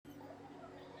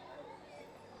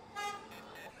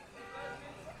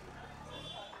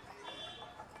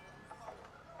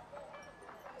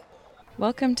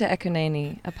Welcome to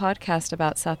Ekuneni, a podcast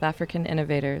about South African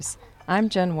innovators. I'm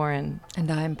Jen Warren.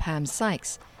 And I'm Pam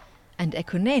Sykes. And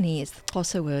Ekuneni is the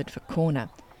Xhosa word for corner.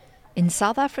 In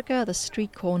South Africa, the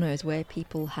street corner is where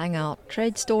people hang out,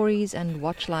 trade stories, and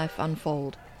watch life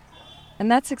unfold. And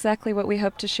that's exactly what we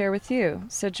hope to share with you.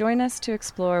 So join us to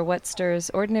explore what stirs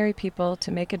ordinary people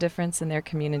to make a difference in their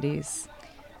communities.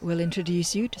 We'll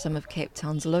introduce you to some of Cape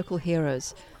Town's local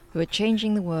heroes who are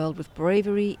changing the world with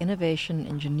bravery, innovation,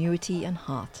 ingenuity, and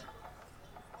heart.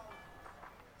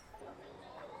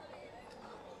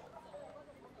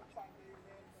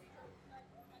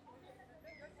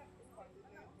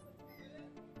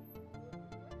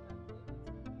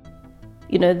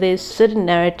 You know, there's certain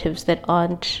narratives that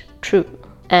aren't true,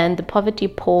 and the poverty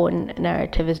porn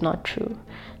narrative is not true.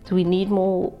 So we need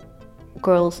more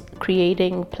girls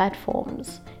creating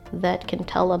platforms that can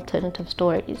tell alternative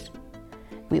stories.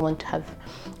 We want to have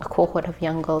a cohort of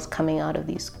young girls coming out of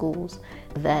these schools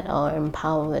that are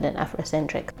empowered and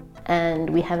Afrocentric. And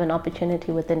we have an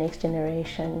opportunity with the next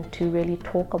generation to really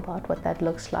talk about what that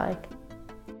looks like.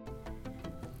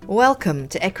 Welcome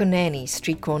to Ekuneni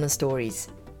Street Corner Stories.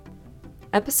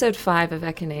 Episode 5 of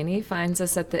Ekuneni finds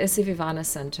us at the Isivivana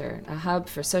Center, a hub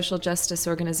for social justice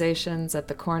organizations at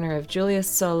the corner of Julius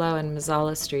Solo and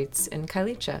Mazala Streets in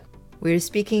Khayelitsha. We're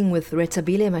speaking with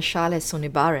Rethabile Mashale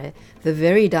Sonibare, the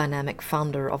very dynamic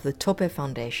founder of the Tope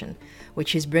Foundation,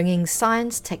 which is bringing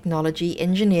science, technology,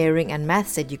 engineering and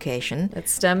maths education,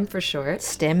 That's STEM for short,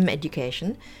 STEM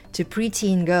education, to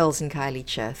preteen girls in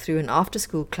Khayelitsha through an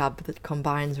after-school club that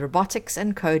combines robotics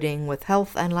and coding with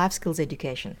health and life skills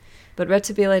education. But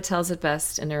Rethabile tells it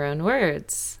best in her own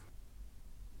words.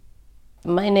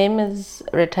 My name is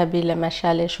Rethabile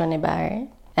Mashale Sonibare,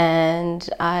 and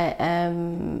I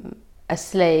am a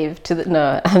slave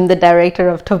to I'm the director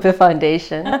of Tope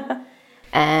Foundation.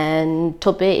 And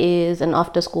Tope is an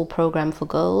after-school program for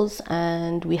girls,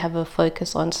 and we have a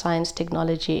focus on science,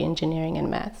 technology, engineering,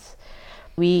 and maths.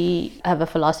 We have a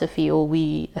philosophy, or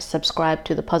we subscribe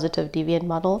to the positive deviant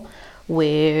model,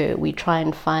 where we try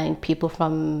and find people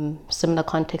from similar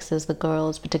contexts as the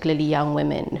girls, particularly young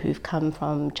women who've come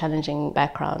from challenging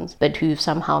backgrounds, but who've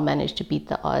somehow managed to beat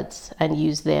the odds, and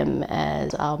use them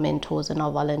as our mentors and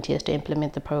our volunteers to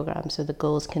implement the program, so the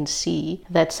girls can see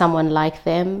that someone like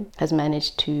them has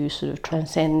managed to sort of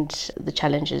transcend the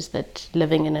challenges that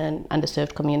living in an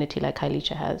underserved community like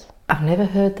Khayelitsha has. I've never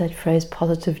heard that phrase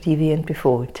positive deviant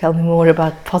before. Tell me more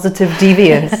about positive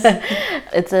deviance.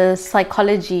 It's a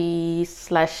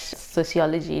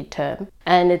psychology/sociology term,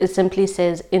 and it simply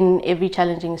says in every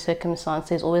challenging circumstance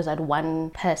there's always that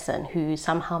one person who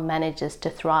somehow manages to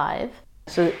thrive.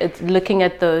 So it's looking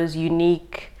at those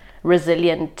unique,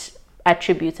 resilient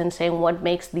attributes and saying what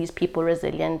makes these people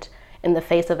resilient in the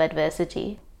face of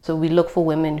adversity. So we look for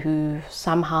women who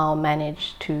somehow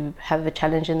manage to have a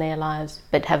challenge in their lives,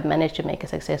 but have managed to make a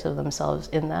success of themselves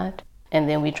in that. And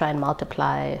then we try and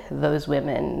multiply those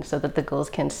women so that the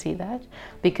girls can see that.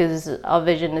 Because our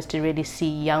vision is to really see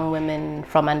young women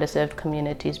from underserved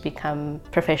communities become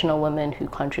professional women who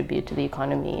contribute to the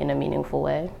economy in a meaningful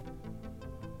way.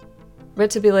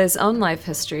 Rethabile's own life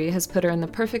history has put her in the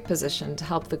perfect position to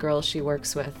help the girls she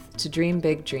works with to dream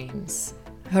big dreams.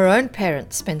 Her own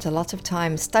parents spent a lot of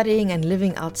time studying and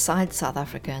living outside South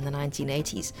Africa in the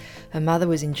 1980s. Her mother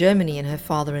was in Germany and her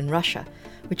father in Russia,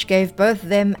 which gave both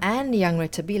them and young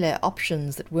Rethabile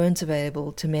options that weren't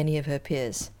available to many of her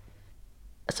peers.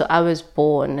 So I was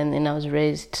born and then I was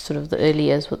raised sort of the early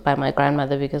years by my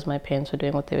grandmother because my parents were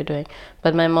doing what they were doing.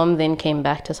 But my mom then came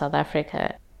back to South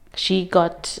Africa. She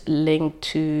got linked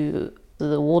to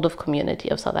the Waldorf community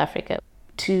of South Africa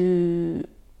to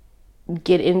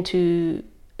get into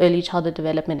early childhood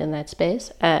development in that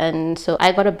space. And so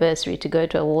I got a bursary to go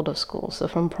to a Waldorf school. So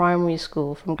from primary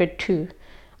school, from grade 2,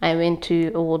 I went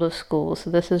to a Waldorf school.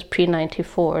 So this is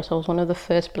pre-94, so I was one of the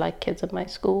first black kids at my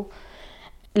school.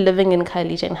 Living in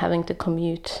Khayelitsha and having to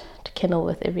commute to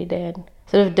Kenilworth every day and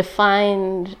sort of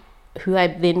defined who I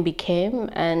then became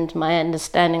and my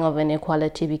understanding of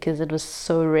inequality, because it was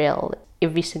so real.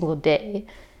 Every single day,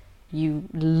 you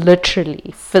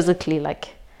literally, physically,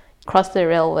 like, cross the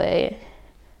railway.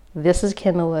 This is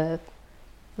Kenilworth,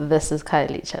 this is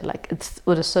Khayelitsha. Like, it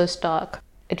was so stark.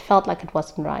 It felt like it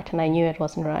wasn't right, and I knew it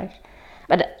wasn't right.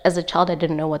 But as a child, I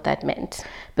didn't know what that meant.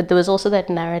 But there was also that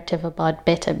narrative about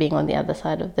better being on the other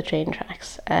side of the train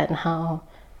tracks, and how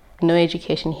no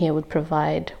education here would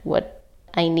provide what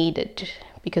I needed.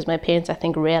 Because my parents, I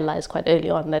think, realized quite early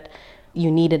on that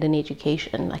you needed an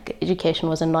education. Like, education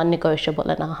was a non-negotiable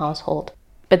in our household.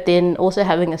 But then also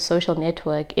having a social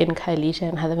network in Khayelitsha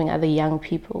and having other young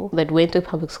people that went to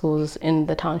public schools in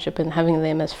the township and having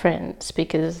them as friends,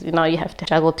 because now you have to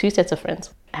juggle 2 sets of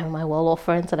friends. I have my Waldorf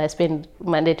friends that I spend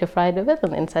Monday to Friday with,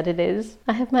 and then Saturdays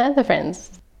I have my other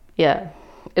friends. Yeah,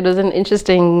 it was an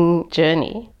interesting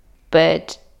journey,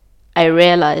 but I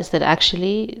realized that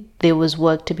actually there was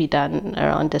work to be done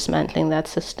around dismantling that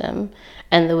system,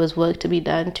 and there was work to be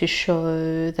done to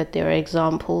show that there are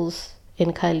examples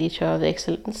in Khayelitsha of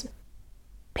excellence.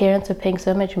 Parents are paying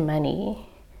so much money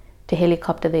to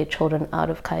helicopter their children out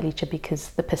of Khayelitsha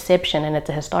because the perception, and it's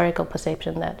a historical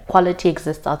perception, that quality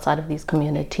exists outside of these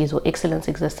communities or excellence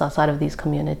exists outside of these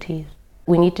communities.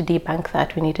 We need to debunk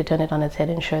that. We need to turn it on its head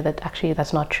and show that actually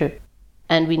that's not true.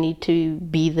 And we need to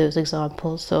be those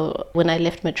examples. So when I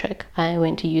left Matric, I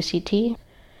went to UCT.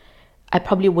 I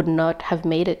probably would not have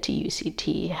made it to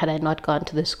UCT had I not gone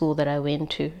to the school that I went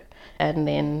to. And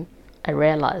then I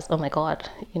realized, oh my God,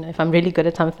 if I'm really good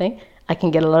at something, I can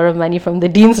get a lot of money from the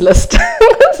Dean's List.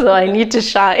 So I need to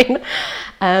shine.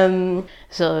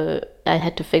 So I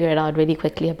had to figure it out really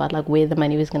quickly about like where the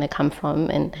money was going to come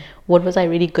from and what was I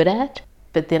really good at.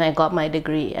 But then I got my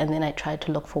degree and then I tried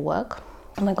to look for work.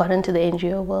 And I got into the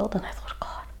NGO world and I thought,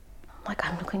 God,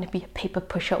 I'm not going to be a paper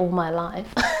pusher all my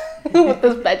life with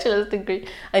this bachelor's degree.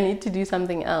 I need to do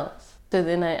something else. So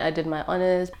then I did my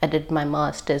honors, I did my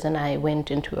master's, and I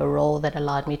went into a role that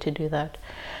allowed me to do that.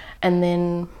 And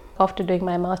then after doing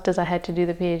my master's, I had to do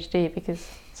the PhD because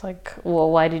it's like, well,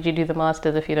 why did you do the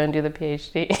master's if you don't do the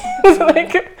PhD?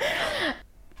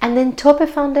 And then Tope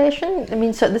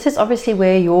Foundation, so this is obviously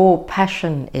where your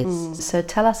passion is. So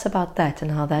tell us about that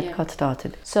and how that got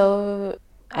started. So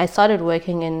I started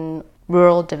working in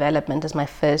rural development as my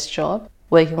first job,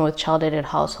 working with child-aided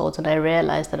households, and I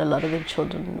realized that a lot of the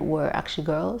children were actually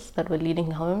girls that were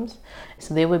leading homes.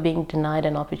 So they were being denied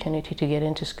an opportunity to get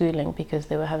into schooling because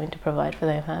they were having to provide for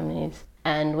their families.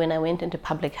 And when I went into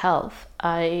public health,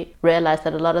 I realized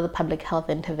that a lot of the public health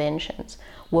interventions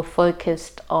were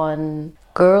focused on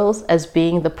girls as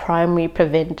being the primary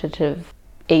preventative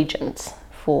agents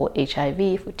for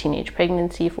HIV, for teenage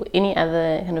pregnancy, for any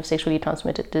other kind of sexually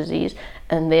transmitted disease,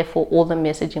 and therefore all the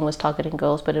messaging was targeting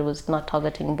girls, but it was not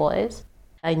targeting boys.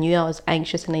 I knew I was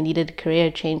anxious and I needed a career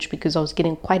change because I was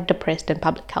getting quite depressed in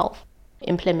public health,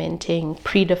 implementing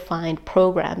predefined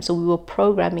programs. So we were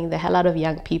programming the hell out of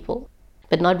young people,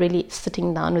 but not really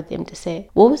sitting down with them to say,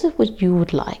 what was it what you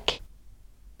would like?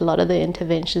 A lot of the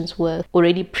interventions were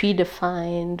already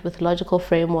predefined with logical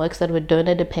frameworks that were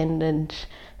donor dependent.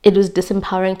 It was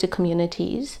disempowering to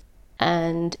communities,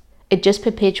 and it just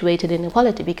perpetuated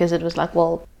inequality because it was like,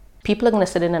 well, people are going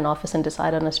to sit in an office and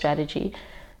decide on a strategy.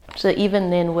 So even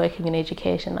then, working in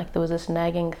education, there was this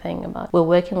nagging thing about we're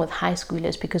working with high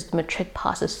schoolers because the matric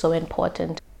pass is so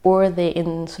important, or they're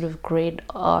in sort of grade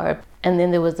R. And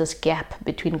then there was this gap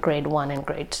between grade 1 and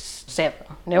grade 7.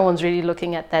 No one's really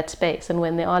looking at that space. And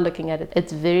when they are looking at it,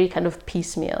 it's very kind of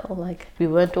piecemeal. We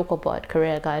won't talk about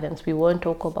career guidance. We won't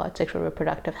talk about sexual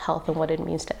reproductive health and what it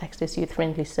means to access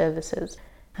youth-friendly services.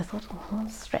 I thought,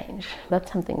 that's strange.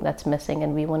 That's something that's missing,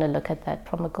 and we want to look at that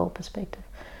from a goal perspective.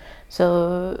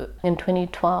 So in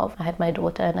 2012, I had my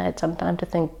daughter, and I had some time to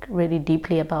think really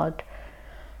deeply about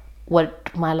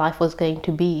what my life was going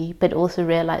to be, but also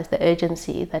realize the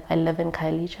urgency that I live in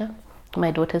Khayelitsha.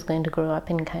 My daughter's going to grow up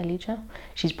in Khayelitsha.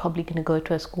 She's probably going to go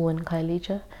to a school in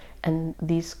Khayelitsha, and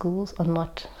these schools are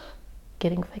not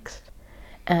getting fixed.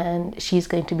 And she's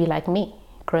going to be like me,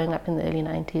 growing up in the early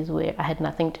 90s where I had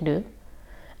nothing to do.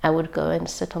 I would go and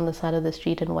sit on the side of the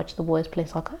street and watch the boys play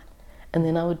soccer. And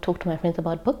then I would talk to my friends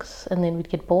about books, and then we'd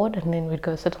get bored, and then we'd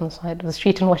go sit on the side of the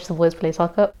street and watch the boys play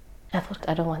soccer. I thought,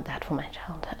 I don't want that for my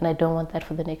child, and I don't want that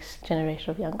for the next generation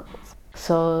of young girls.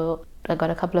 So I got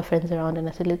a couple of friends around and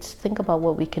I said, let's think about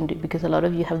what we can do, because a lot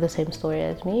of you have the same story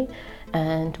as me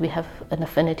and we have an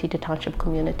affinity to township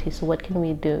communities, so what can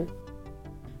we do?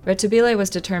 Rethabile was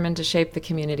determined to shape the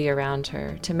community around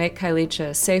her, to make Khayelitsha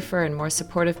a safer and more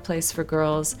supportive place for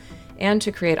girls, and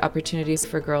to create opportunities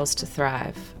for girls to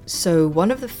thrive. So one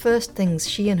of the first things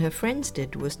she and her friends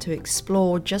did was to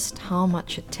explore just how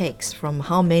much it takes from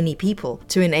how many people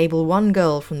to enable one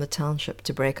girl from the township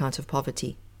to break out of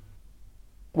poverty.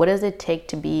 What does it take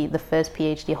to be the first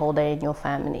PhD holder in your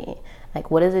family?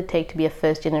 What does it take to be a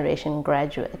first generation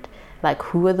graduate?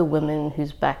 Who are the women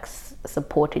whose backs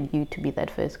supported you to be that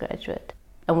first graduate?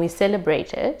 And we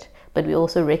celebrate it, but we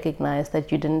also recognize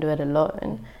that you didn't do it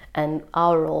alone. And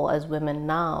our role as women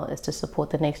now is to support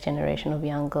the next generation of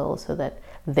young girls so that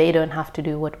they don't have to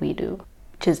do what we do,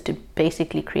 which is to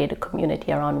basically create a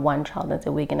community around one child and say,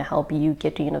 we're going to help you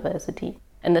get to university.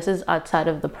 And this is outside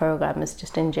of the program, it's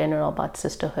just in general about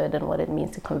sisterhood and what it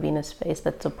means to convene a space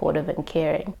that's supportive and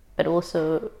caring, but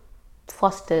also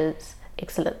fosters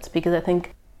excellence, because I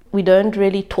think we don't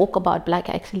really talk about Black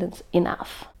excellence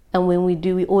enough. And when we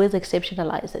do, we always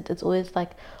exceptionalize it. It's always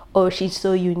like, oh, she's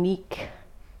so unique.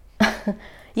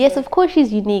 Yes, of course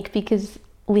she's unique, because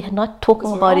we are not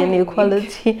talking about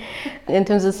inequality in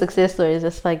terms of success stories.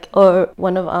 It's like, oh,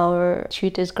 one of our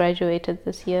tutors graduated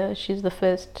this year. She's the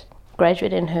first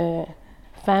graduate in her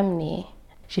family.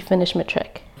 She finished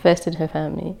matric, first in her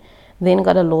family, then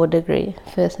got a law degree,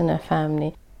 first in her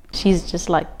family. She's just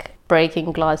like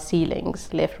breaking glass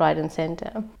ceilings left, right, and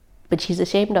center. But she's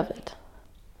ashamed of it,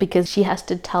 because she has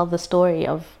to tell the story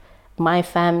of my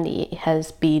family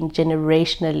has been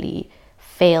generationally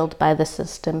failed by the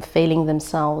system, failing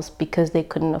themselves because they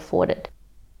couldn't afford it.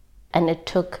 And it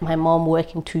took my mom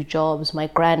working 2 jobs, my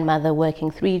grandmother working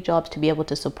 3 jobs to be able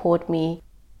to support me.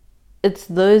 It's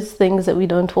those things that we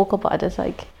don't talk about. It's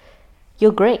like,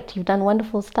 you're great, you've done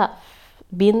wonderful stuff.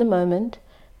 Be in the moment,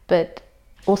 but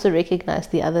also recognize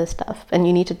the other stuff. And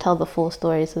you need to tell the full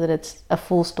story so that it's a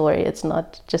full story. It's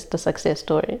not just a success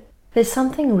story. There's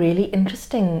something really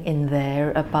interesting in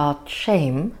there about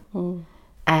shame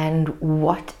and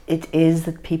what it is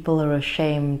that people are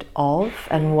ashamed of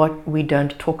and what we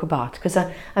don't talk about. Because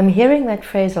I'm hearing that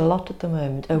phrase a lot at the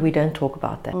moment. Oh, we don't talk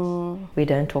about that. We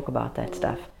don't talk about that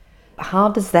stuff. How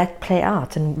does that play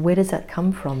out and where does that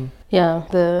come from? Yeah,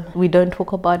 the we don't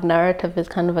talk about narrative is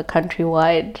kind of a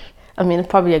countrywide, I mean, it's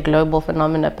probably a global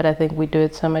phenomenon, but I think we do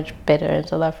it so much better in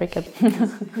South Africa.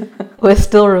 We're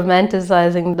still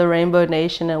romanticizing the Rainbow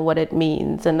Nation and what it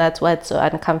means, and that's why it's so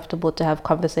uncomfortable to have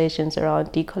conversations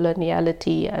around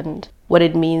decoloniality and what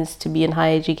it means to be in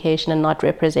higher education and not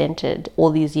represented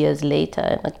all these years later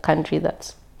in a country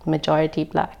that's majority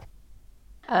Black.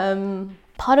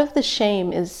 Part of the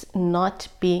shame is not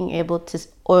being able to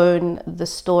own the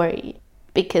story,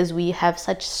 because we have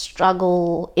such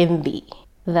struggle envy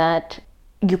that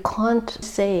you can't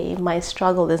say my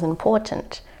struggle is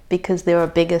important, because there are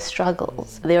bigger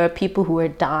struggles. There are people who are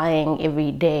dying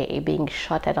every day, being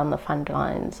shot at on the front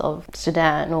lines of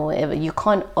Sudan or whatever. You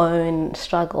can't own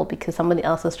struggle because somebody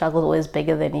else's struggle is always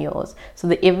bigger than yours. So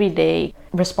the everyday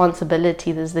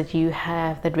responsibilities that you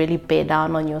have that really bear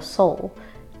down on your soul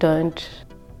don't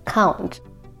count.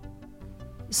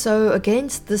 So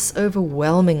against this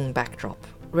overwhelming backdrop,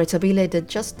 Rethabile did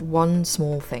just one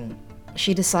small thing.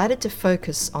 She decided to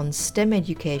focus on STEM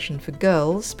education for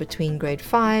girls between grade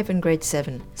 5 and grade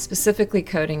 7. Specifically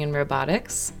coding and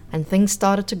robotics. And things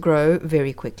started to grow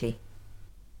very quickly.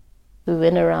 We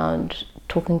went around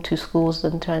talking to schools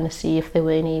and trying to see if there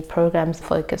were any programs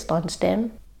focused on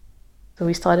STEM. So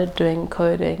we started doing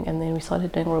coding, and then we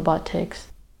started doing robotics.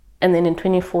 And then in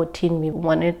 2014, we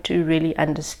wanted to really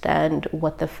understand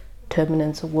what the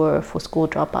determinants were for school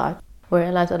dropout. We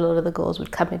realized that a lot of the girls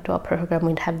would come into our program,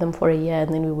 we'd have them for a year,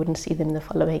 and then we wouldn't see them the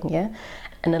following year.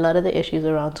 And a lot of the issues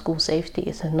around school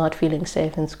safety, so not feeling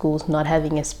safe in schools, not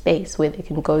having a space where they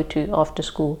can go to after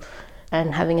school,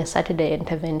 and having a Saturday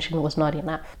intervention was not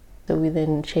enough. So we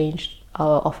then changed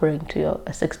our offering to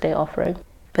a 6-day offering.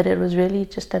 But it was really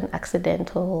just an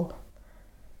accidental.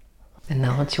 And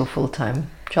now it's your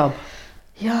full-time job.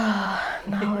 Yeah,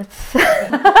 now it's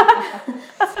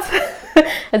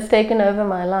it's taken over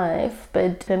my life.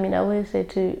 But I mean, I always say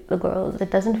to the girls,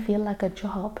 it doesn't feel like a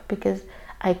job, because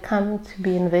I come to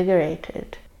be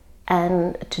invigorated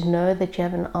and to know that you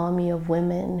have an army of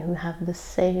women who have the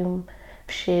same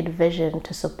shared vision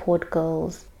to support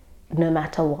girls no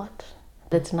matter what.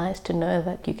 It's nice to know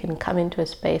that you can come into a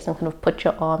space and kind of put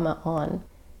your armor on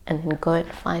and then go and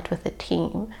fight with a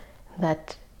team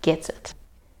that gets it.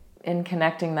 In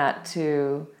connecting that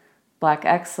to Black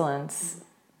excellence,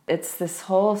 it's this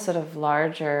whole sort of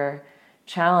larger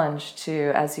challenge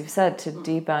to, as you've said, to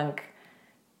debunk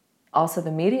also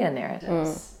the media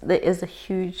narratives. There is a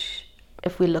huge,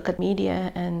 if we look at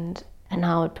media and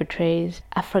how it portrays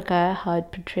Africa, how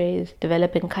it portrays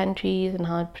developing countries, and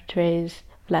how it portrays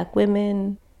Black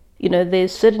women, you know,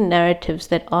 there's certain narratives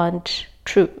that aren't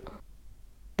true.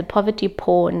 The poverty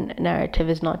porn narrative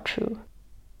is not true.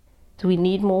 So we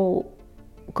need more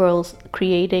girls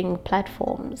creating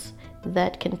platforms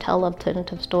that can tell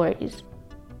alternative stories.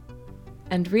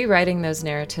 And rewriting those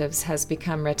narratives has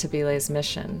become Rethabile's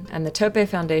mission, and the Tope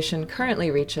Foundation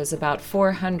currently reaches about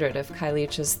 400 of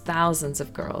Kailicha's thousands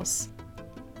of girls.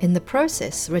 In the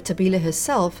process, Rethabile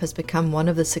herself has become one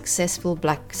of the successful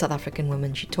Black South African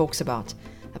women she talks about,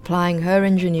 applying her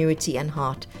ingenuity and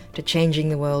heart to changing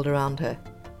the world around her.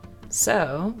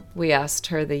 So, we asked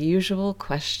her the usual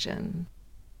question.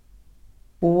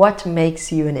 What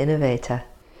makes you an innovator?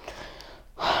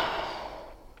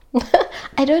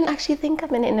 I don't actually think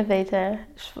I'm an innovator,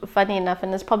 funny enough,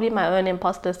 and it's probably my own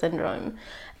imposter syndrome.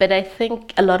 But I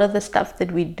think a lot of the stuff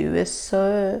that we do is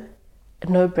so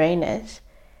no-brainers.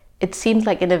 It seems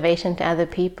like innovation to other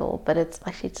people, but it's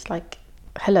actually just like,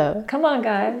 hello. Come on,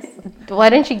 guys. Why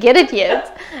don't you get it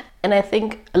yet? And I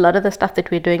think a lot of the stuff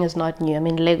that we're doing is not new. I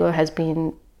mean, Lego has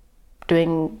been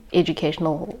doing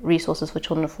educational resources for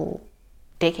children for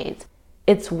decades.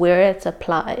 It's where it's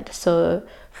applied. So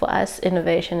for us,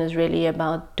 innovation is really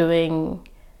about doing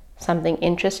something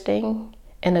interesting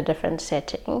in a different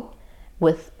setting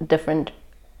with different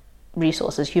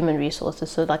resources, human resources.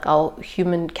 So like our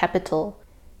human capital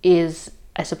is,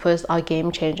 I suppose, our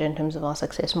game changer in terms of our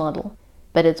success model.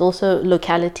 But it's also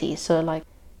locality. So like,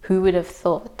 who would have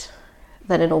thought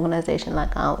that an organization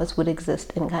like ours would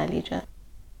exist in Khayelitsha?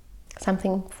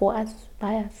 Something for us,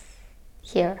 by us,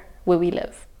 here, where we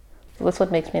live. That's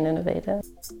what makes me an innovator.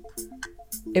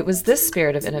 It was this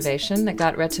spirit of innovation that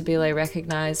got Rethabile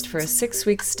recognized for a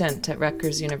 6-week stint at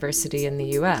Rutgers University in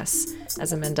the US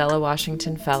as a Mandela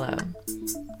Washington Fellow.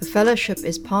 The fellowship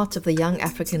is part of the Young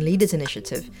African Leaders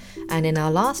Initiative, and in our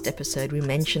last episode we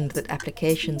mentioned that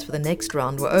applications for the next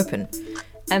round were open.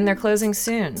 And they're closing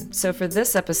soon, so for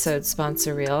this episode's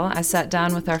sponsor reel, I sat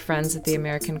down with our friends at the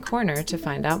American Corner to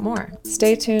find out more.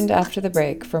 Stay tuned after the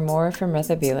break for more from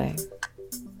Rethabile.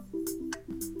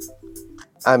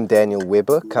 I'm Daniel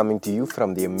Weber, coming to you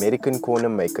from the American Corner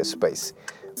Makerspace.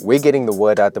 We're getting the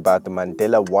word out about the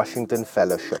Mandela Washington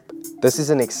Fellowship. This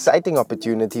is an exciting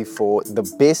opportunity for the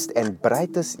best and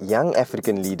brightest young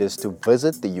African leaders to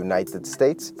visit the United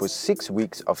States for 6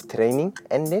 weeks of training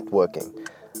and networking.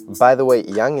 By the way,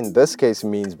 young in this case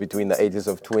means between the ages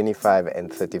of 25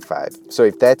 and 35. So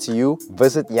if that's you,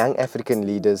 visit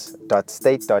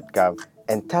youngafricanleaders.state.gov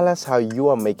and tell us how you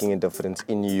are making a difference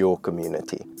in your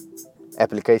community.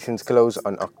 Applications close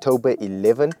on October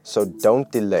 11, so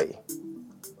don't delay.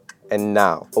 And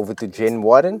now, over to Jen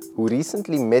Warren, who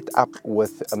recently met up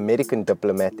with American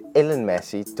diplomat Ellen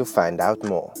Massey to find out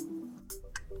more.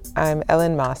 I'm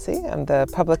Ellen Massey. I'm the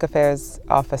Public Affairs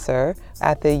Officer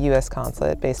at the U.S.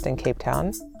 Consulate based in Cape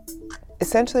Town.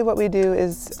 Essentially what we do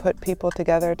is put people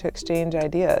together to exchange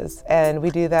ideas, and we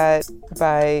do that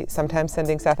by sometimes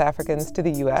sending South Africans to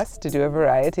the U.S. to do a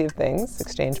variety of things,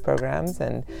 exchange programs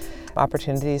and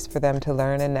opportunities for them to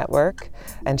learn and network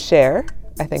and share,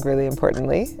 I think really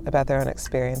importantly, about their own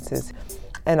experiences,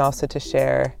 and also to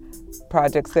share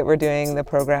projects that we're doing, the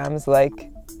programs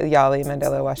like the Yali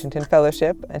Mandela Washington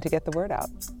Fellowship, and to get the word out.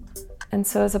 And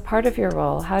so as a part of your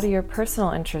role, how do your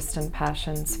personal interests and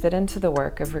passions fit into the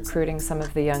work of recruiting some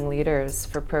of the young leaders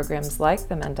for programs like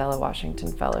the Mandela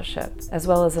Washington Fellowship, as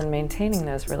well as in maintaining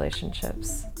those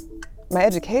relationships? My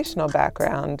educational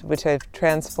background, which I've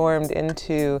transformed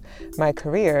into my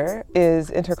career,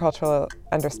 is intercultural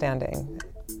understanding.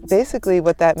 Basically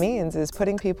what that means is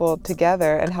putting people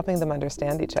together and helping them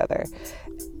understand each other.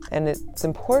 And it's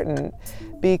important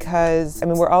because,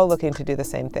 we're all looking to do the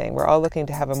same thing. We're all looking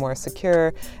to have a more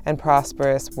secure and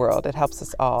prosperous world. It helps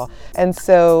us all. And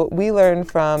so we learn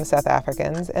from South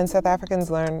Africans, and South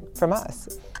Africans learn from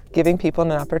us, giving people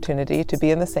an opportunity to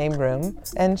be in the same room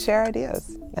and share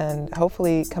ideas, and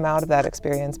hopefully come out of that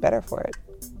experience better for it.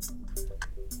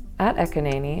 At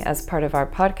Ekuneni, as part of our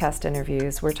podcast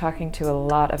interviews, we're talking to a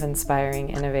lot of inspiring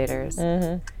innovators.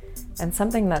 And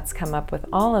something that's come up with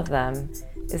all of them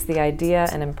is the idea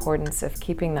and importance of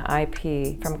keeping the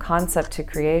IP from concept to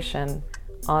creation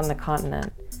on the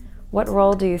continent. What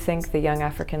role do you think the Young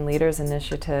African Leaders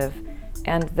Initiative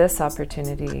and this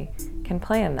opportunity can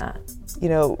play in that?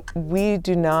 We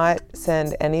do not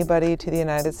send anybody to the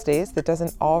United States that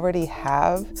doesn't already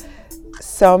have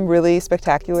some really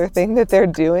spectacular thing that they're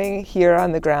doing here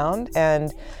on the ground.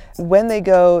 And when they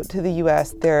go to the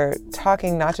US, they're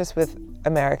talking not just with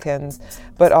Americans,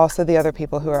 but also the other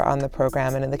people who are on the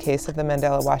program. And in the case of the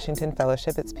Mandela Washington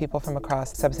Fellowship, it's people from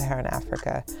across sub-Saharan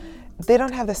Africa. They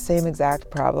don't have the same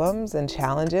exact problems and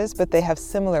challenges, but they have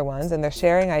similar ones, and they're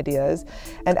sharing ideas.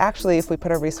 And actually, if we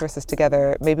put our resources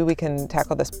together, maybe we can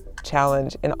tackle this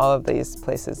challenge in all of these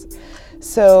places.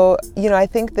 So, I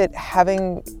think that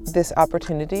having this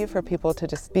opportunity for people to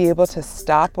just be able to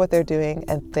stop what they're doing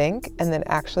and think, and then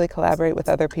actually collaborate with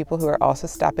other people who are also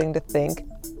stopping to think,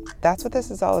 that's what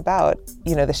this is all about.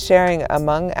 The sharing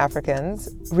among Africans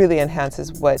really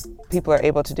enhances what people are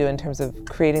able to do in terms of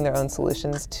creating their own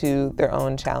solutions to their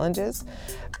own challenges.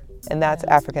 And that's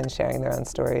Africans sharing their own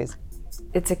stories.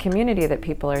 It's a community that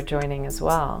people are joining as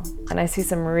well. And I see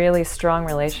some really strong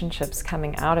relationships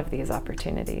coming out of these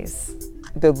opportunities.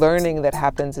 The learning that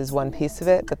happens is one piece of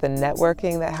it, but the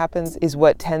networking that happens is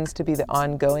what tends to be the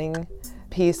ongoing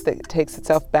piece that takes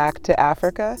itself back to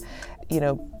Africa,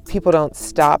 people don't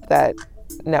stop that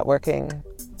networking.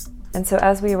 And so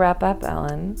as we wrap up,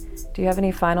 Ellen, do you have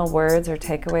any final words or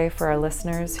takeaway for our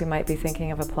listeners who might be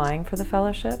thinking of applying for the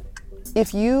fellowship?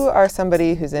 If you are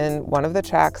somebody who's in one of the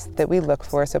tracks that we look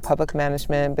for, so public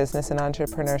management, business and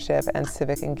entrepreneurship, and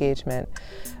civic engagement,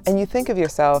 and you think of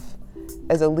yourself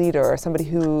as a leader or somebody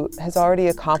who has already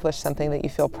accomplished something that you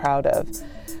feel proud of,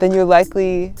 then you're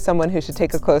likely someone who should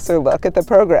take a closer look at the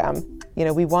program.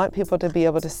 We want people to be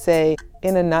able to say,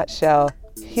 in a nutshell,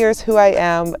 here's who I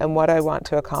am and what I want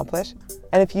to accomplish.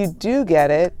 And if you do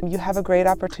get it, you have a great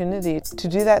opportunity to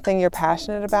do that thing you're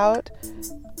passionate about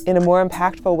in a more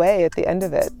impactful way at the end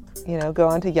of it. Go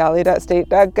on to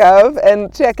yali.state.gov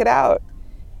and check it out.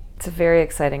 It's a very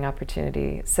exciting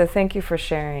opportunity. So thank you for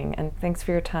sharing, and thanks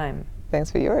for your time. Thanks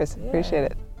for yours. Yeah. Appreciate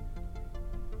it.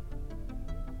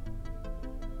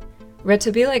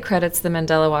 Rethabile credits the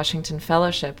Mandela Washington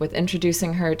Fellowship with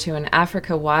introducing her to an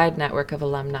Africa-wide network of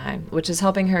alumni, which is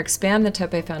helping her expand the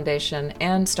Tope Foundation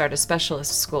and start a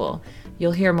specialist school.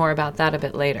 You'll hear more about that a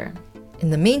bit later.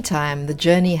 In the meantime, the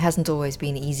journey hasn't always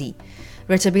been easy.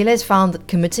 Rethabile has found that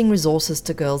committing resources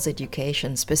to girls'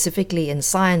 education, specifically in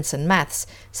science and maths,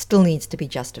 still needs to be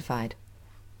justified.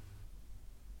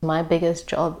 My biggest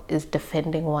job is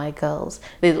defending white girls.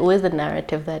 There's always the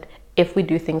narrative that if we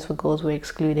do things for girls, we're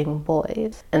excluding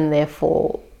boys, and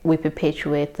therefore we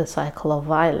perpetuate the cycle of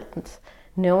violence.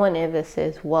 No one ever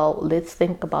says, well, let's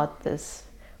think about this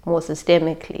more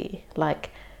systemically,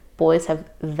 like boys have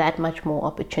that much more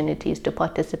opportunities to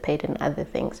participate in other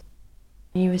things.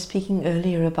 You were speaking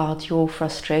earlier about your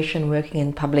frustration working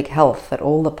in public health, that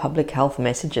all the public health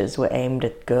messages were aimed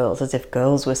at girls, as if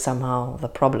girls were somehow the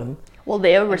problem. Well,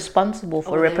 they are responsible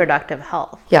for reproductive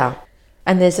health. Yeah.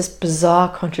 And there's this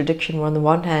bizarre contradiction where on the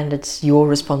one hand it's your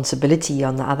responsibility,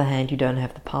 on the other hand you don't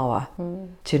have the power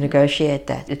to negotiate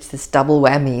that. It's this double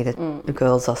whammy that the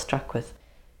girls are struck with.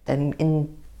 And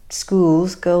in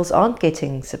schools, girls aren't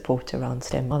getting support around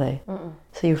STEM, are they?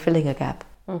 So you're filling a gap.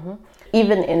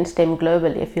 Even in STEM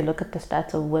globally, if you look at the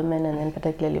stats of women, and then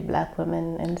particularly black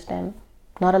women in STEM,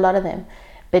 not a lot of them.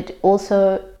 But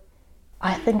also,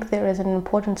 I think there is an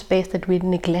important space that we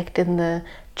neglect in the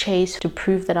chase to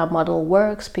prove that our model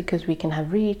works because we can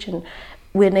have reach, and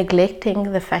we're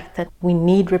neglecting the fact that we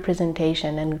need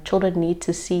representation and children need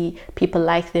to see people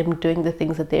like them doing the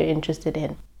things that they're interested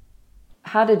in.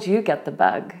 How did you get the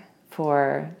bug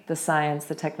for the science,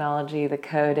 the technology, the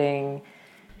coding?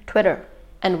 Twitter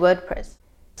and WordPress.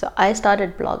 So I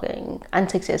started blogging,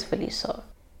 unsuccessfully so.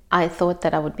 I thought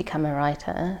that I would become a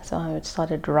writer, so I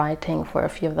started writing for a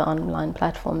few of the online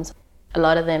platforms. A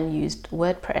lot of them used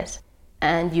WordPress,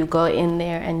 and you go in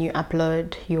there and you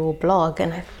upload your blog,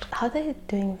 and I thought, how are they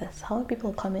doing this? How are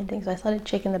people commenting? So I started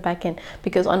checking the backend,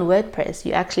 because on WordPress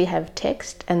you actually have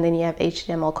text and then you have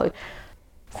HTML code.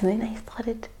 So then I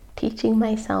started teaching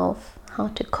myself how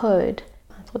to code.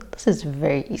 I thought, this is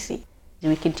very easy.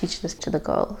 We can teach this to the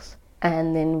girls.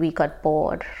 And then we got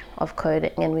bored of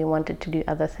coding and we wanted to do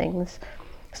other things.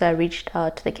 So I reached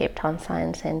out to the Cape Town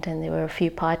Science Centre, and there were a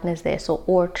few partners there. So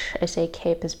ORT SA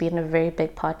Cape has been a very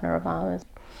big partner of ours.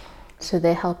 So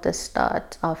they helped us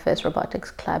start our first robotics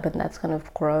club, and that's kind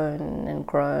of grown and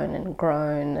grown and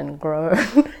grown and grown.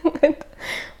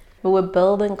 But we're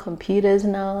building computers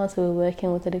now, so we're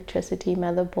working with electricity,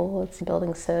 motherboards,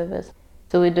 building servers.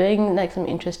 So we're doing like some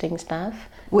interesting stuff.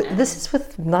 This is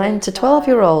with 9 to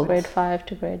 12-year-olds. Grade 5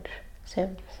 to grade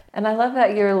 7. And I love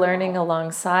that you're learning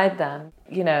alongside them.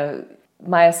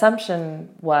 My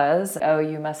assumption was,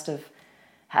 you must have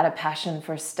had a passion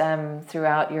for STEM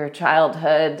throughout your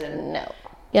childhood. No.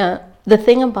 Yeah, the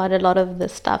thing about a lot of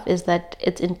this stuff is that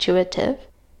it's intuitive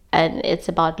and it's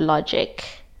about logic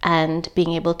and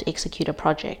being able to execute a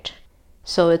project.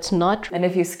 So it's not... And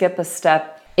if you skip a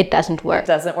step, it doesn't work. It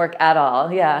doesn't work at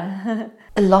all, yeah.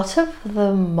 A lot of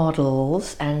the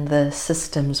models and the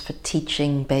systems for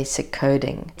teaching basic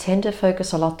coding tend to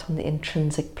focus a lot on the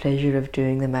intrinsic pleasure of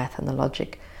doing the math and the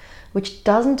logic, which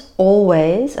doesn't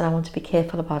always, and I want to be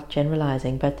careful about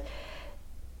generalizing, but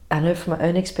I know from my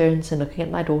own experience and looking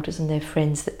at my daughters and their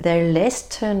friends that they're less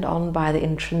turned on by the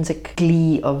intrinsic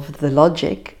glee of the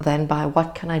logic than by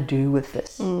what can I do with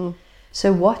this.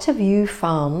 So what have you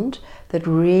found that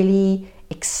really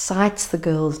excites the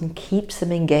girls and keeps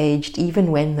them engaged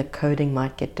even when the coding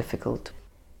might get difficult?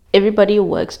 Everybody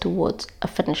works towards a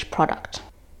finished product.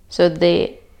 So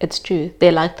it's true,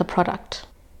 they like the product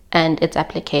and its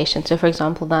application. So for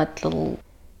example, that little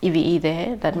EVE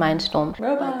there, that Mindstorm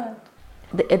robot.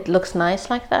 it looks nice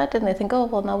like that, and they think, oh,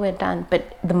 well, now we're done.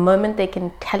 But the moment they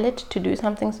can tell it to do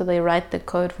something, so they write the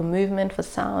code for movement, for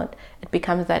sound, it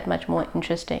becomes that much more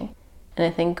interesting. And I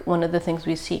think one of the things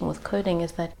we're seeing with coding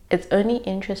is that it's only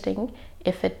interesting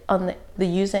if it, on the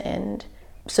user end,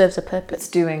 serves a purpose. It's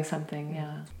doing something,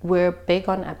 yeah. We're big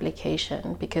on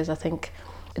application because I think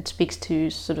it speaks to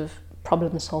sort of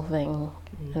problem solving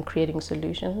and creating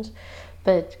solutions.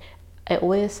 But I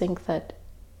always think that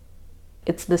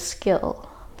it's the skill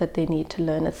that they need to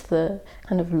learn. It's the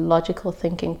kind of logical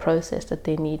thinking process that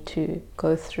they need to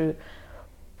go through.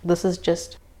 This is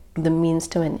just the means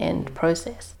to an end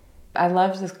process. I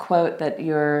love this quote that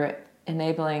you're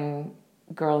enabling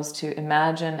girls to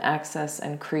imagine, access,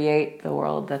 and create the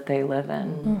world that they live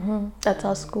in. That's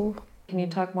our school. Can you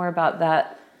talk more about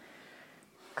that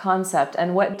concept,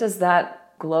 and what does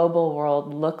that global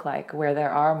world look like where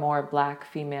there are more Black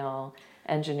female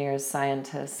engineers,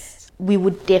 scientists? We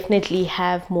would definitely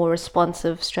have more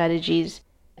responsive strategies.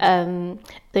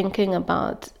 Thinking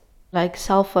about like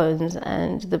cell phones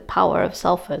and the power of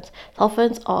cell phones. Cell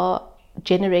phones are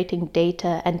generating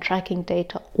data and tracking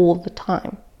data all the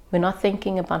time. We're not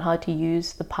thinking about how to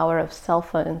use the power of cell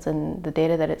phones and the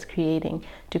data that it's creating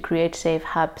to create safe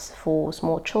hubs for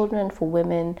small children, for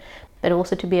women, but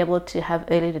also to be able to have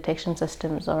early detection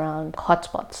systems around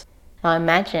hotspots. Now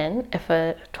imagine if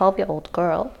a 12-year-old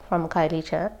girl from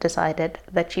Khayelitsha decided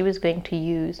that she was going to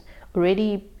use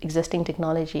already existing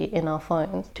technology in our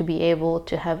phones to be able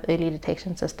to have early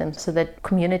detection systems so that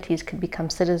communities could become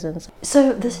citizens.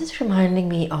 So this is reminding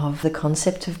me of the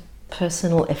concept of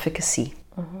personal efficacy,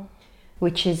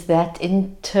 which is that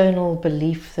internal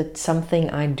belief that something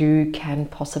I do can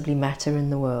possibly matter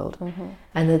in the world.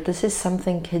 And that this is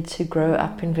something kids who grow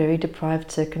up in very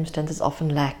deprived circumstances often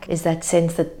lack, is that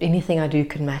sense that anything I do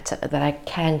can matter, that I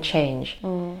can change.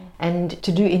 And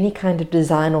to do any kind of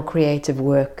design or creative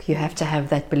work, you have to have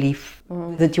that belief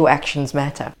that your actions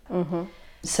matter.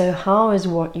 So how is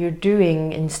what you're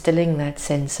doing instilling that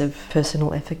sense of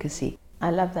personal efficacy? I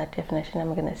love that definition.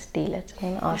 I'm going to steal it. I'm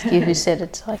going to ask you who said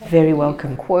it so I can Very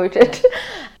welcome. quote it.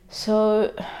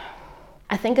 So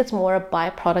I think it's more a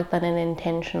byproduct than an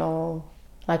intentional,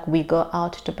 like we go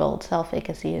out to build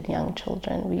self-efficacy in young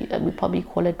children. We probably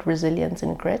call it resilience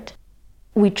and grit.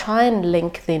 We try and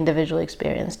link the individual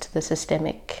experience to the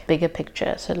systemic bigger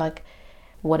picture. So like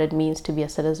what it means to be a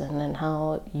citizen and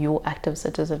how your active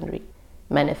citizenry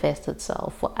manifests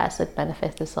itself. For us, it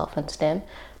manifests itself in STEM.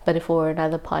 But if for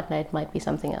another partner, it might be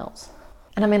something else.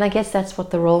 And I mean, I guess that's what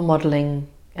the role modeling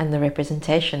and the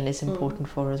representation is important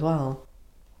for as well.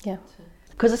 Yeah.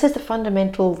 Because this is the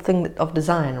fundamental thing of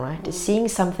design, right? Is seeing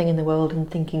something in the world and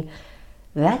thinking,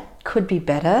 that could be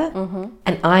better,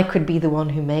 and I could be the one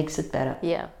who makes it better.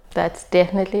 Yeah, that's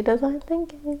definitely design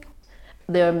thinking.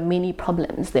 There are many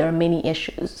problems, there are many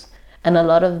issues, and a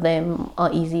lot of them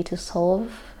are easy to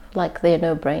solve, like they're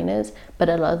no-brainers, but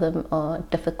a lot of them are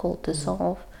difficult to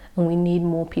solve. And we need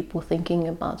more people thinking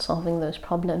about solving those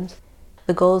problems.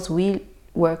 The girls we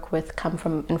work with come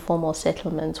from informal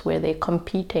settlements where they're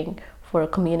competing for a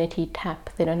community tap.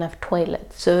 They don't have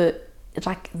toilets. So it's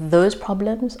like those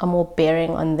problems are more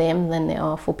bearing on them than they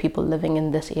are for people living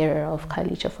in this area of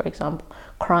Khayelitsha, for example.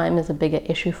 Crime is a bigger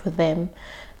issue for them.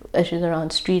 Issues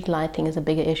around street lighting is a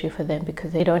bigger issue for them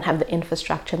because they don't have the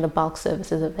infrastructure and the bulk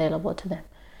services available to them.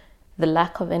 The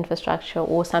lack of infrastructure,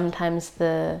 or sometimes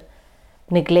the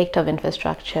neglect of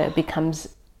infrastructure, becomes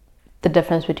the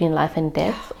difference between life and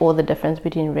death, or the difference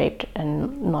between raped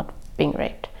and not being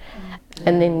raped.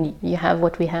 And then you have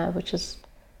what we have, which is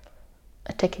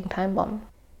a ticking time bomb.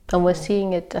 And we're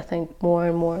seeing it, I think, more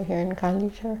and more here in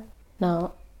Khayelitsha.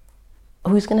 Now,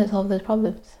 who's going to solve those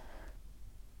problems?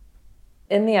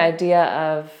 In the idea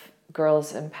of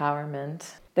girls'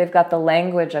 empowerment, they've got the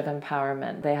language of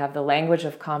empowerment. They have the language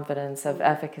of confidence, of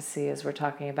efficacy, as we're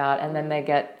talking about, and then they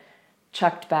get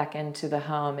chucked back into the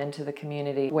home, into the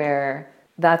community, where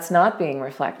that's not being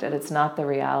reflected. It's not the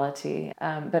reality.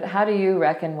 But how do you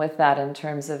reckon with that in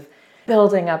terms of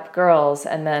building up girls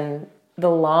and then the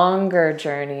longer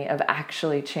journey of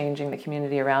actually changing the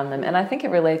community around them? And I think it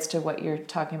relates to what you're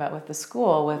talking about with the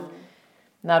school, with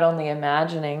not only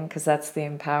imagining, because that's the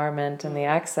empowerment and the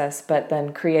access, but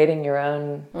then creating your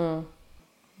own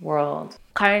world.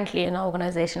 Currently in our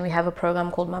organization, we have a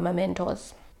program called Mama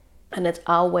Mentors, and it's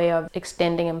our way of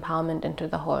extending empowerment into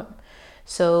the home.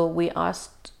 So we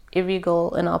asked every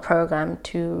girl in our program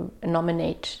to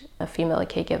nominate a female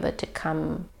caregiver to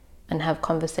come and have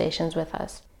conversations with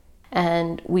us.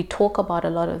 And we talk about a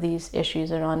lot of these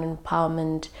issues around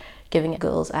empowerment, giving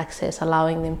girls access,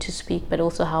 allowing them to speak, but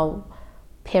also how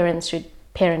parents should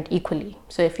parent equally.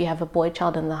 So if you have a boy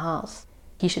child in the house,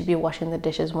 He should be washing the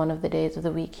dishes one of the days of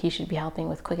the week. He should be helping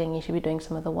with cooking. He should be doing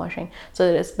some of the washing.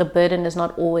 So the burden is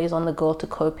not always on the girl to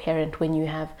co-parent when you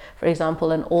have, for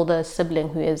example, an older sibling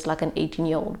who is like an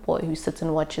 18-year-old boy who sits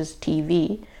and watches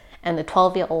TV, and the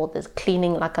 12-year-old is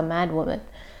cleaning like a mad woman.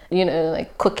 You know,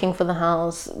 like cooking for the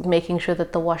house, making sure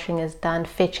that the washing is done,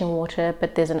 fetching water,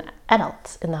 but there's an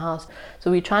adult in the house. So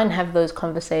we try and have those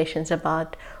conversations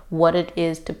about what it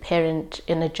is to parent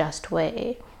in a just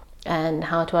way and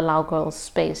how to allow girls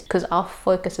space. Because our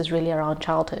focus is really around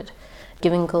childhood,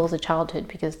 giving girls a childhood,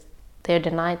 because they're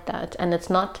denied that. And it's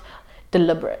not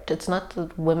deliberate. It's not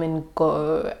that women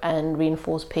go and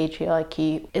reinforce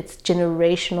patriarchy. It's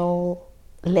generational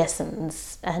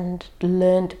lessons and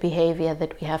learned behavior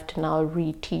that we have to now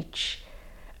reteach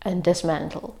and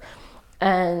dismantle.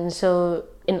 And so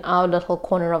in our little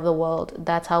corner of the world,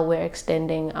 that's how we're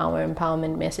extending our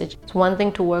empowerment message. It's one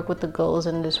thing to work with the girls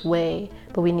in this way,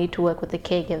 but we need to work with the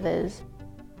caregivers.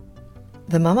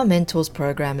 The Mama Mentors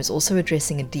program is also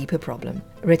addressing a deeper problem.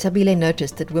 Rethabile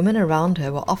noticed that women around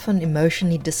her were often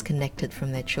emotionally disconnected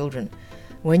from their children.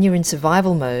 When you're in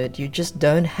survival mode, you just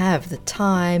don't have the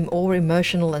time or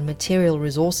emotional and material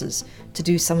resources to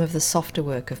do some of the softer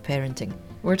work of parenting.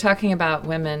 We're talking about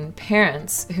women,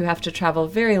 parents, who have to travel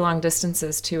very long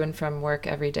distances to and from work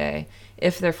every day,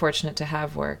 if they're fortunate to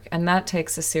have work, and that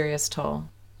takes a serious toll.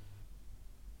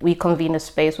 We convene a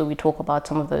space where we talk about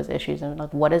some of those issues and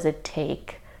like, what does it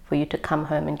take for you to come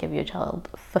home and give your child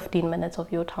 15 minutes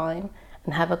of your time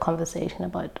and have a conversation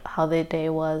about how their day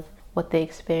was, what they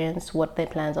experienced, what their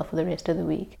plans are for the rest of the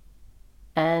week.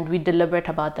 And we deliberate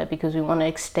about that because we want to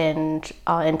extend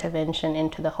our intervention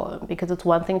into the home, because it's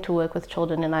one thing to work with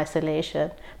children in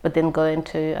isolation, but then go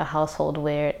into a household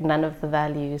where none of the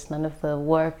values, none of the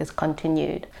work is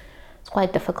continued. It's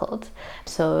quite difficult.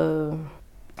 So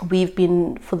we've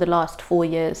been, for the last 4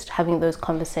 years, having those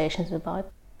conversations about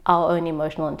our own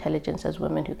emotional intelligence as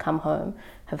women who come home,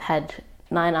 have had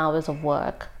 9 hours of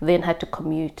work, then had to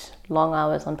commute long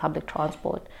hours on public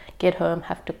transport, get home,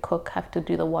 have to cook, have to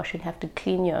do the washing, have to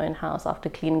clean your own house after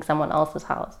cleaning someone else's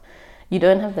house. You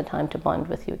don't have the time to bond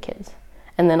with your kids.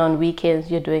 And then on weekends,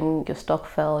 you're doing your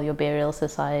Stokvel, your burial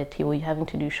society, or you're having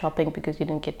to do shopping because you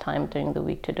didn't get time during the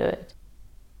week to do it.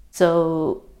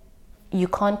 So you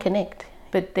can't connect.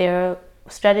 But there are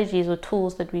strategies or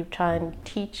tools that we try and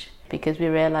teach, because we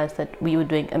realized that we were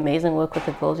doing amazing work with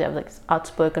the girls. You have like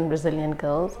outspoken, resilient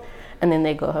girls, and then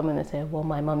they go home and they say, well,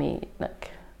 my mommy, like...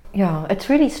 Yeah, it's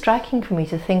really striking for me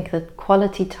to think that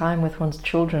quality time with one's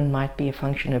children might be a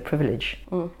function of privilege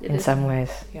in some ways.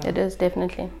 Yeah. It is,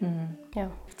 definitely. Yeah.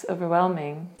 It's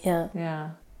overwhelming. Yeah.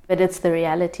 Yeah. But it's the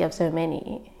reality of so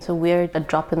many. So we're a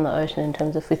drop in the ocean in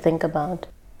terms of, if we think about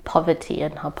poverty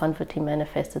and how poverty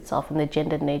manifests itself and the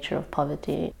gendered nature of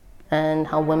poverty, and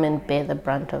how women bear the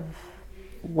brunt of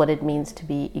what it means to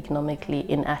be economically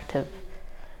inactive.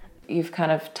 You've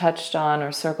kind of touched on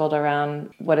or circled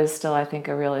around what is still, I think,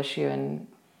 a real issue in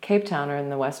Cape Town or in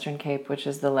the Western Cape, which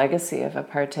is the legacy of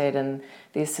apartheid and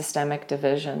these systemic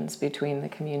divisions between the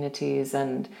communities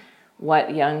and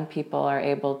what young people are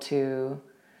able to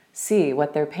see,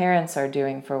 what their parents are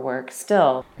doing for work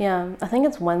still. Yeah, I think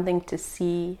it's one thing to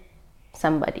see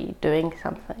somebody doing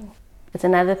something. It's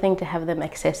another thing to have them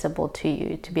accessible to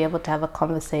you, to be able to have a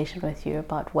conversation with you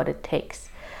about what it takes.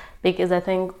 Because I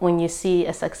think when you see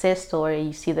a success story,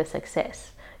 you see the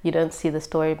success. You don't see the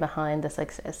story behind the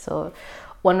success. So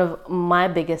one of my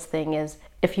biggest thing is,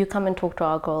 if you come and talk to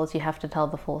our girls, you have to tell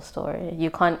the full story.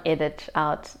 You can't edit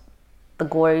out the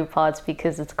gory parts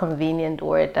because it's convenient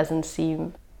or it doesn't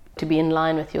seem to be in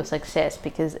line with your success,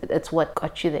 because it's what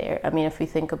got you there. I mean, if we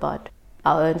think about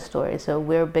our own stories. So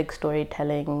we're a big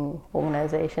storytelling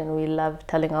organization. We love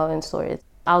telling our own stories.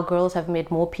 Our girls have met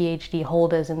more PhD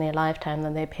holders in their lifetime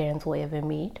than their parents will ever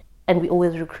meet. And we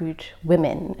always recruit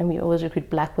women, and we always recruit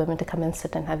Black women to come and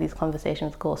sit and have these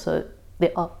conversations with girls. So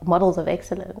they are models of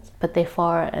excellence, but they're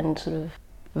far and sort of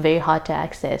very hard to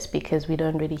access because we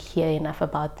don't really hear enough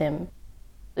about them.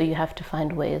 So you have to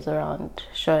find ways around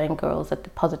showing girls that the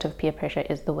positive peer pressure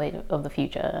is the way of the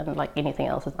future, and like anything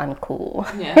else is uncool.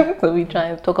 Yeah. So we try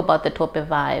and talk about the Tope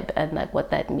vibe and like what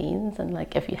that means, and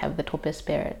like if you have the Tope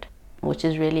spirit, which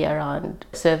is really around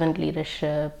servant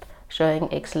leadership, showing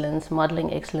excellence,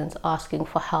 modeling excellence, asking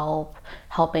for help,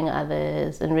 helping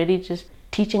others, and really just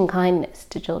teaching kindness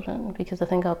to children, because I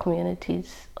think our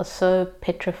communities are so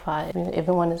petrified.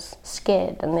 Everyone is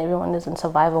scared and everyone is in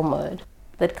survival mode,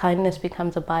 that kindness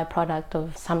becomes a byproduct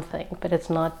of something, but it's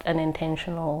not an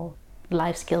intentional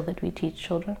life skill that we teach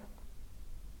children.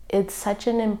 It's such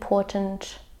an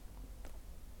important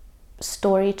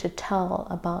story to tell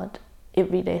about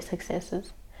everyday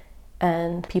successes.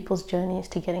 and people's journeys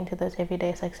to getting to those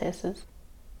everyday successes.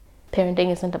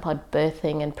 Parenting isn't about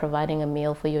birthing and providing a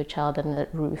meal for your child and a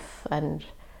roof and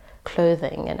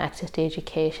clothing and access to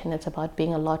education. It's about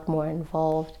being a lot more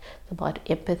involved. It's about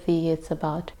empathy. It's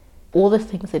about all the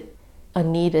things that are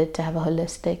needed to have a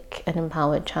holistic and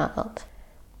empowered child.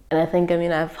 And I think,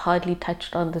 I've hardly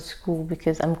touched on the school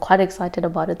because I'm quite excited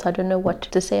about it. So I don't know what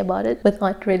to say about it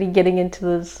without really getting into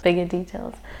those bigger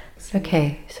details.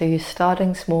 Okay, so you're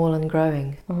starting small and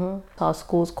growing. Our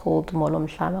school's called Molo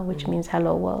Mhlaba, which means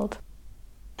Hello World.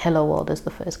 Hello World is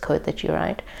the first code that you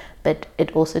write, but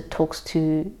it also talks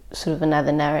to sort of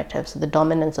another narrative, so the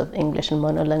dominance of English and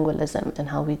monolingualism and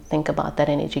how we think about that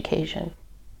in education.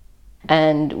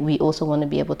 And we also want to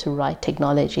be able to write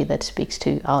technology that speaks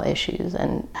to our issues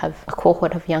and have a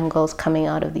cohort of young girls coming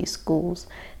out of these schools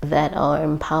that are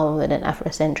empowered and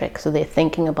Afrocentric. So they're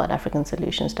thinking about African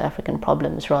solutions to African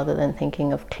problems rather than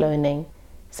thinking of cloning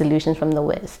solutions from the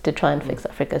West to try and fix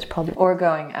Africa's problem. Or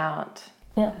going out.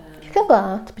 Yeah, you can go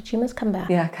out, but you must come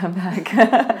back. Yeah, come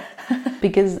back.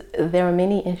 Because there are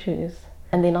many issues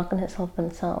and they're not going to solve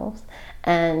themselves.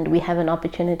 And we have an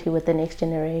opportunity with the next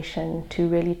generation to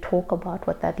really talk about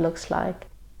what that looks like.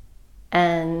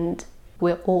 And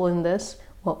we're all in this.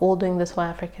 We're all doing this for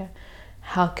Africa.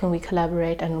 How can we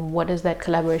collaborate and what does that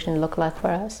collaboration look like for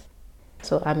us?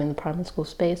 So I'm in the primary school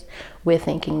space. We're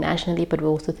thinking nationally, but we're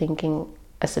also thinking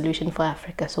a solution for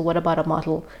Africa. So what about a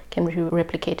model can be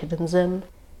replicated in Zim,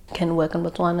 can work in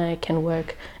Botswana, can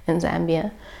work in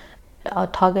Zambia? Our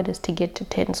target is to get to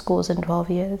 10 schools in 12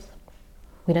 years.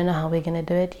 We don't know how we're going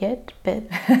to do it yet, but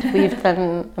we've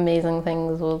done amazing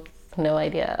things with no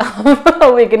idea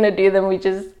how we're going to do them.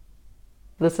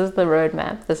 This is the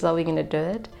roadmap. This is how we're going to do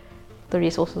it. The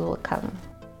resources will come.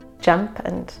 Jump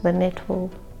and the net will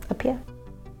appear.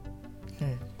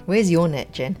 Where's your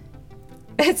net, Jen?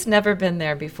 It's never been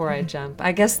there before I jump.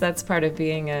 I guess that's part of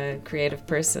being a creative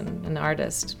person, an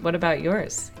artist. What about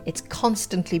yours? It's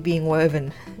constantly being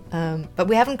woven. But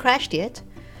we haven't crashed yet.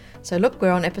 So look,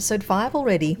 we're on episode 5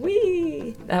 already.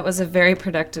 Whee! That was a very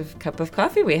productive cup of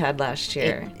coffee we had last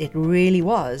year. It really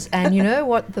was. And you know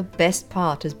what the best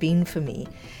part has been for me?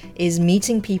 Is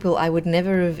meeting people I would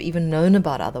never have even known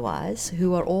about otherwise,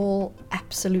 who are all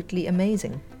absolutely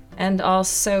amazing. And all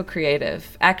so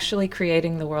creative, actually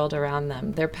creating the world around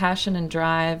them. Their passion and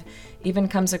drive even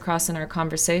comes across in our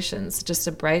conversations, just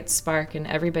a bright spark in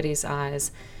everybody's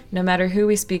eyes. No matter who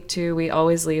we speak to, we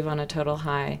always leave on a total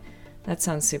high. That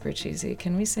sounds super cheesy.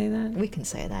 Can we say that? We can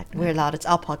say that. We're allowed. It's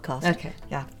our podcast. Okay.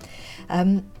 Yeah.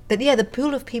 But yeah, the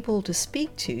pool of people to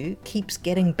speak to keeps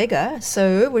getting bigger.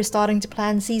 So we're starting to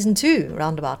plan season 2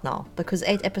 roundabout now, because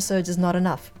 8 episodes is not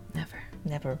enough.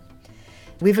 Never.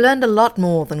 We've learned a lot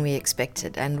more than we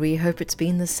expected, and we hope it's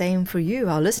been the same for you,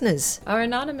 our listeners. Our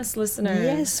anonymous listeners.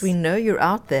 Yes, we know you're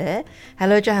out there.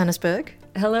 Hello, Johannesburg.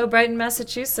 Hello, Brighton,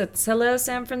 Massachusetts. Hello,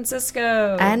 San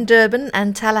Francisco. And Durban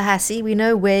and Tallahassee. We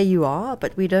know where you are,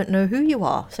 but we don't know who you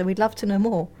are, so we'd love to know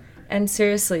more. And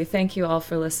seriously, thank you all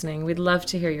for listening. We'd love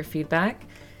to hear your feedback.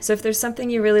 So if there's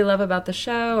something you really love about the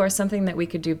show, or something that we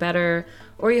could do better,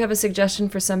 or you have a suggestion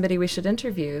for somebody we should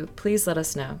interview, please let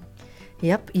us know.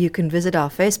 Yep, you can visit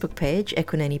our Facebook page,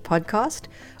 Ekuneni Podcast,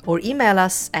 or email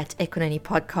us at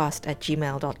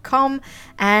ekunenipodcast@gmail.com,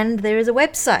 and there is a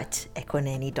website,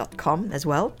 ekuneni.com, as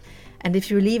well. And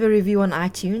if you leave a review on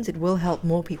iTunes, it will help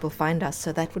more people find us,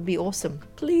 so that would be awesome.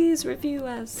 Please review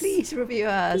us. Please review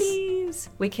us. Please.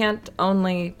 We can't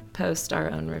only post our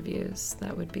own reviews.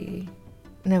 That would be...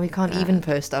 No, we can't even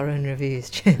post our own reviews,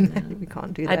 Jen. No. We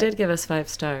can't do that. I did give us 5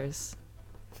 stars.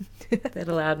 That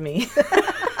allowed me.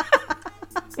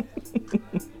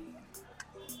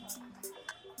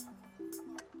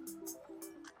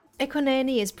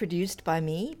 Ekuneni is produced by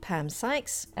me, Pam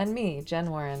Sykes. And me,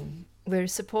 Jen Warren. We're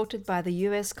supported by the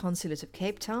US Consulate of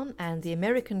Cape Town and the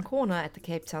American Corner at the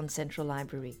Cape Town Central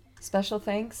Library. Special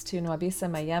thanks to Nwabisa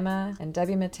Mayema and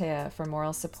Debbie Matea for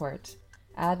moral support.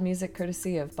 Add music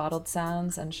courtesy of Bottled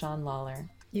Sounds and Sean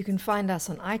Lawler. You can find us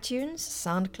on iTunes,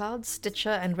 SoundCloud, Stitcher,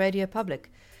 and Radio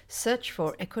Public. Search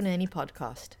for Ekuneni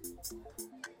Podcast.